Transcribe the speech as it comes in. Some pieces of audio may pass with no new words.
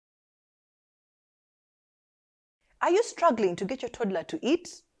Are you struggling to get your toddler to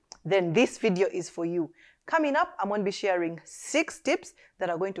eat? Then this video is for you. Coming up, I'm going to be sharing 6 tips that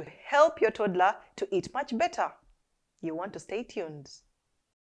are going to help your toddler to eat much better. You want to stay tuned.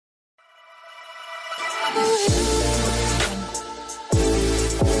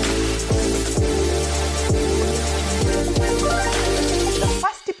 The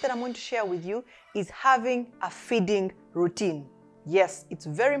first tip that I'm going to share with you is having a feeding routine. Yes, it's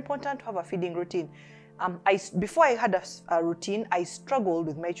very important to have a feeding routine. Before I had a routine, I struggled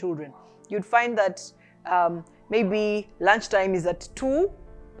with my children. You'd find that maybe lunchtime is at 2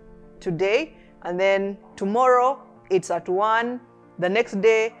 today, and then tomorrow it's at 1, the next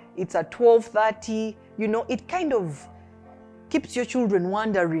day it's at 12:30. You know, it kind of keeps your children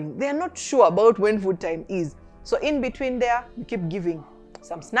wondering. They're not sure about when food time is. So in between there, you keep giving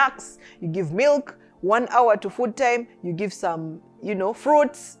some snacks, you give milk, 1 hour to food time, you give some,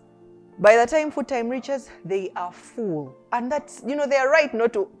 fruits. By the time food time reaches, they are full. And that's, they are right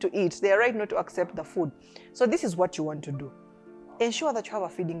not to eat. They are right not to accept the food. So this is what you want to do. Ensure that you have a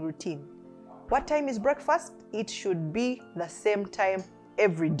feeding routine. What time is breakfast? It should be the same time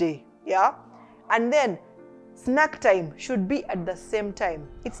every day. Yeah? And then snack time should be at the same time.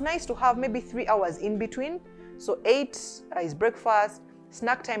 It's nice to have maybe 3 hours in between. So 8 is breakfast,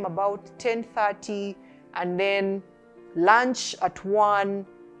 snack time about 10:30, and then lunch at 1,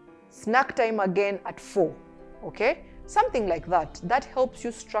 snack time again at 4, okay? Something like that. That helps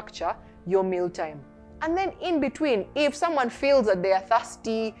you structure your meal time. And then in between, if someone feels that they are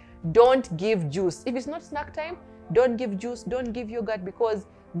thirsty, don't give juice. If it's not snack time, don't give juice, don't give yogurt, because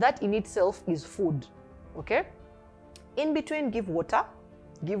that in itself is food, okay? In between, give water.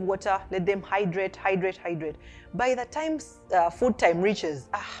 Give water, let them hydrate. By the time food time reaches,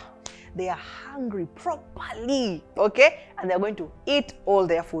 they are hungry properly, okay? And they're going to eat all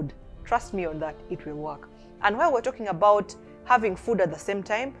their food. Trust me on that, it will work. And while we're talking about having food at the same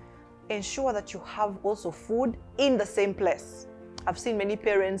time, ensure that you have also food in the same place. I've seen many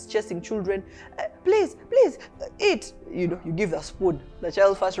parents chasing children, please, eat. You give the spoon, the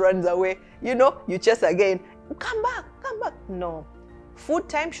child first runs away, you chase again, come back. No. Food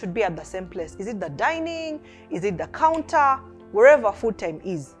time should be at the same place. Is it the dining? Is it the counter? Wherever food time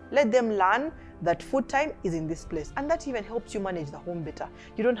is, let them learn that food time is in this place. And that even helps you manage the home better.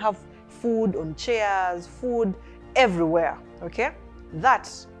 You don't have food on chairs, food everywhere, okay? That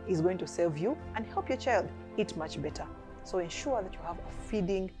is going to save you and help your child eat much better. So ensure that you have a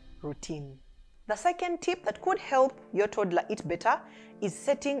feeding routine. The second tip that could help your toddler eat better is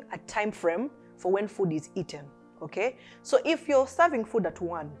setting a time frame for when food is eaten, okay? So if you're serving food at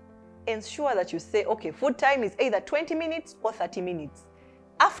 1, ensure that you say, okay, food time is either 20 minutes or 30 minutes.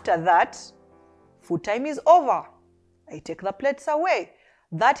 After that, food time is over. I take the plates away.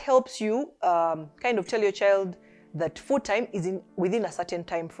 That helps you kind of tell your child that food time is within a certain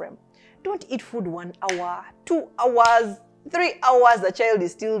time frame. Don't eat food 1 hour, 2 hours, 3 hours, the child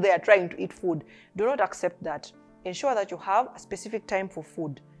is still there trying to eat food. Do not accept that. Ensure that you have a specific time for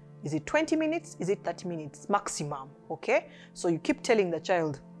food. Is it 20 minutes? Is it 30 minutes maximum? Okay? So you keep telling the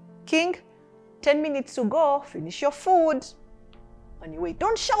child, King, 10 minutes to go, finish your food. And you wait.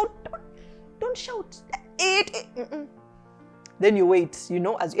 Don't shout. Don't shout. Eat. Then you wait,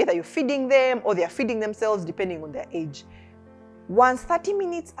 as either you're feeding them or they're feeding themselves, depending on their age. Once 30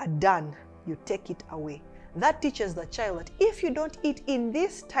 minutes are done, you take it away. That teaches the child that if you don't eat in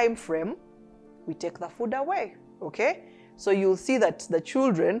this time frame, we take the food away, okay? So you'll see that the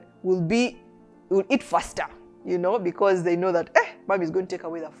children will eat faster, because they know that, mom is going to take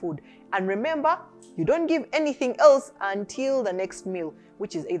away the food. And remember, you don't give anything else until the next meal,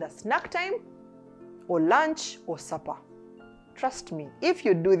 which is either snack time or lunch or supper. Trust me, if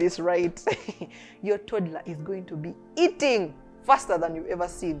you do this right, your toddler is going to be eating faster than you've ever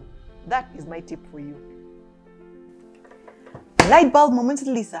seen. That is my tip for you. Light bulb moments,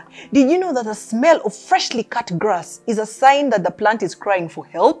 Lisa. Did you know that the smell of freshly cut grass is a sign that the plant is crying for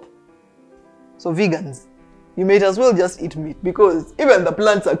help? So vegans, you might as well just eat meat because even the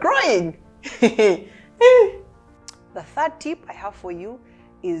plants are crying. The third tip I have for you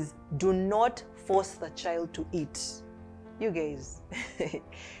is do not force the child to eat. You guys,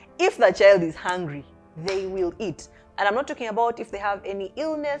 if the child is hungry, they will eat. And I'm not talking about if they have any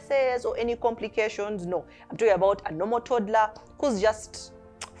illnesses or any complications. No, I'm talking about a normal toddler who's just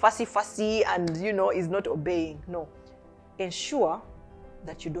fussy and, is not obeying. No. Ensure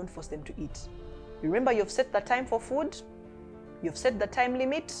that you don't force them to eat. Remember, you've set the time for food. You've set the time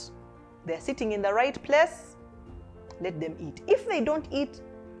limit. They're sitting in the right place. Let them eat. If they don't eat,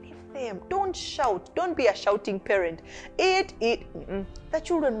 leave them. Don't shout. Don't be a shouting parent. Eat. The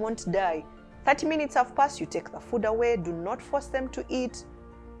children won't die. 30 minutes have passed, you take the food away. Do not force them to eat.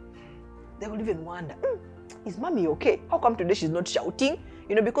 They will even wonder, is mommy okay? How come today she's not shouting?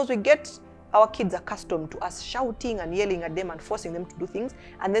 You know, because we get our kids accustomed to us shouting and yelling at them and forcing them to do things,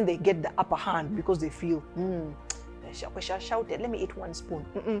 and then they get the upper hand because they feel, I shouted, let me eat one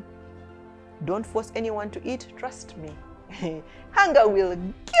spoon. Don't force anyone to eat, trust me. Hunger will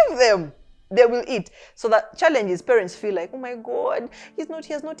give them. They will eat. So the challenge is parents feel like, oh my God, he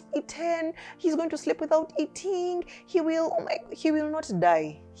has not eaten. He's going to sleep without eating. He will not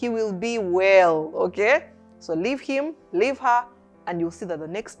die. He will be well, okay? So leave him, leave her, and you'll see that the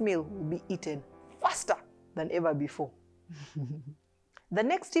next meal will be eaten faster than ever before. The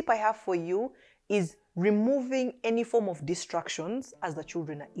next tip I have for you is removing any form of distractions as the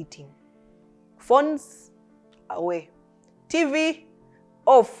children are eating. Phones away. TV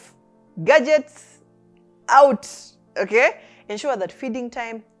off. Gadgets out, okay? Ensure that feeding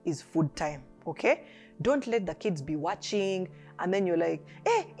time is food time, okay? Don't let the kids be watching and then you're like,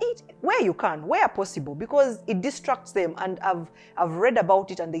 hey, eat where you can, where possible, because it distracts them. And I've read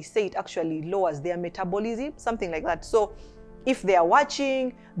about it and they say it actually lowers their metabolism, something like that. So if they are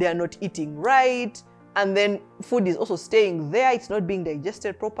watching, they are not eating right, and then food is also staying there, it's not being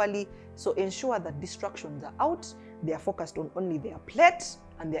digested properly. So ensure that distractions are out, they are focused on only their plate,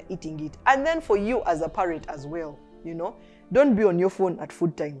 and they're eating it. And then for you as a parent as well, you know, don't be on your phone at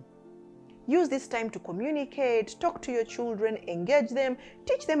food time. Use this time to communicate, talk to your children, engage them,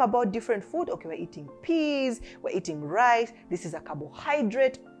 teach them about different food. Okay, we're eating peas, we're eating rice, this is a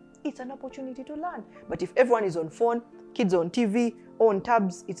carbohydrate. It's an opportunity to learn. But if everyone is on phone, kids on TV, on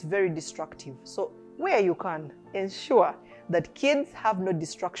tabs, it's very destructive. So where you can, ensure that kids have no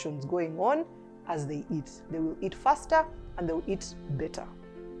distractions going on as they eat. They will eat faster and they will eat better.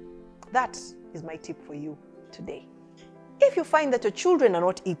 That is my tip for you today. If you find that your children are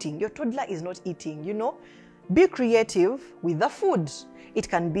not eating, your toddler is not eating, you know, be creative with the food. It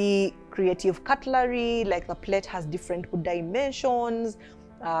can be creative cutlery, like the plate has different dimensions.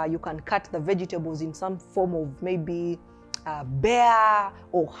 You can cut the vegetables in some form of maybe bear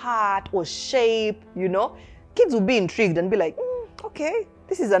or heart or shape, you know. Kids will be intrigued and be like, okay,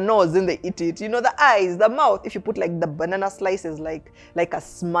 this is a nose, then they eat it. You know, the eyes, the mouth, if you put like the banana slices like a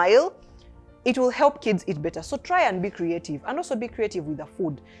smile, it will help kids eat better. So try and be creative, and also be creative with the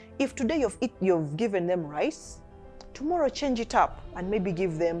food. If today you've given them rice, tomorrow change it up and maybe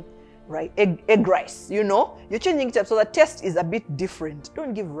give them egg rice, you know. You're changing it up so the taste is a bit different.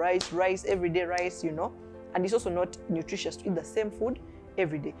 Don't give rice, everyday rice, you know. And it's also not nutritious to eat the same food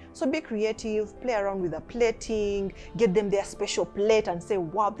every day. So be creative, play around with the plating, get them their special plate and say,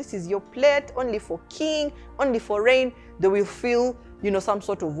 wow, this is your plate, only for king, only for rain. They will feel, you know, some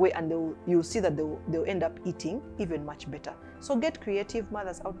sort of way, and you'll see that they'll end up eating even much better. So get creative,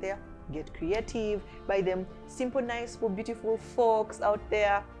 mothers out there, get creative, buy them simple, nice, beautiful forks out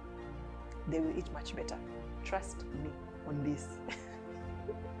there. They will eat much better. Trust me on this.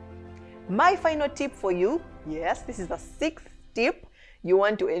 My final tip for you, yes, this is the 6th tip. You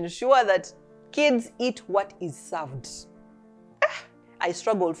want to ensure that kids eat what is served. I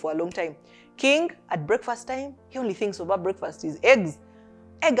struggled for a long time. King, at breakfast time, he only thinks about breakfast is eggs.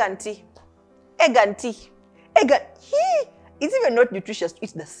 Egg and tea. Egg and tea. Egg and tea. It's even not nutritious to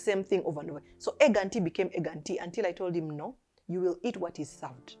eat the same thing over and over. So egg and tea became egg and tea until I told him, no, you will eat what is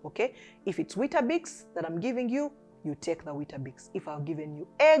served, okay? If it's Weetabix that I'm giving you, you take the Weetabix. If I've given you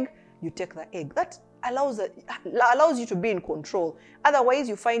egg, you take the egg. That allows you to be in control. Otherwise,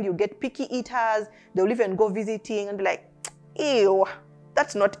 you find you get picky eaters. They'll even go visiting and be like, ew,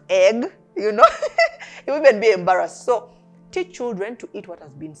 that's not egg, you know. You'll even be embarrassed. So teach children to eat what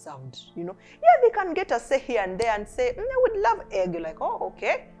has been served, you know. Yeah, they can get a say here and there and say, I would love egg. You're like, oh,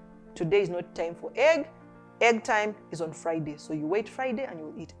 okay. Today is not time for egg. Egg time is on Friday. So you wait Friday and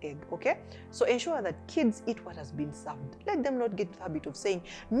you'll eat egg, okay? So ensure that kids eat what has been served. Let them not get the habit of saying,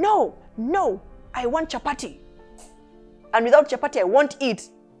 no, I want chapati. And without chapati, I won't eat.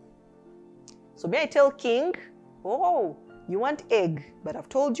 So may I tell King, oh, you want egg, but I've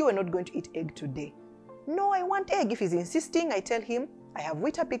told you we're not going to eat egg today. No, I want egg. If he's insisting, I tell him, I have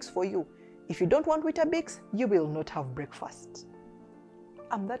Weetabix for you. If you don't want Weetabix, you will not have breakfast.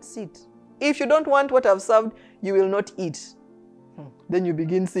 And that's it. If you don't want what I've served, you will not eat. Then you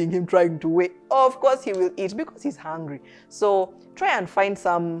begin seeing him trying to wait. Of course he will eat because he's hungry. So try and find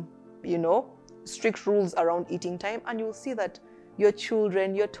some, you know, strict rules around eating time, and you'll see that your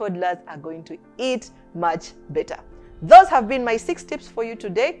children, your toddlers are going to eat much better. Those have been my 6 tips for you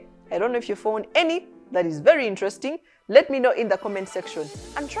today. I don't know if you found any that is very interesting. Let me know in the comment section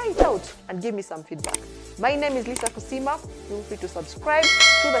and try it out and give me some feedback. My name is Lisa Kusima. Feel free to subscribe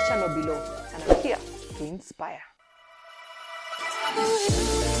to the channel below, and I'm here to inspire.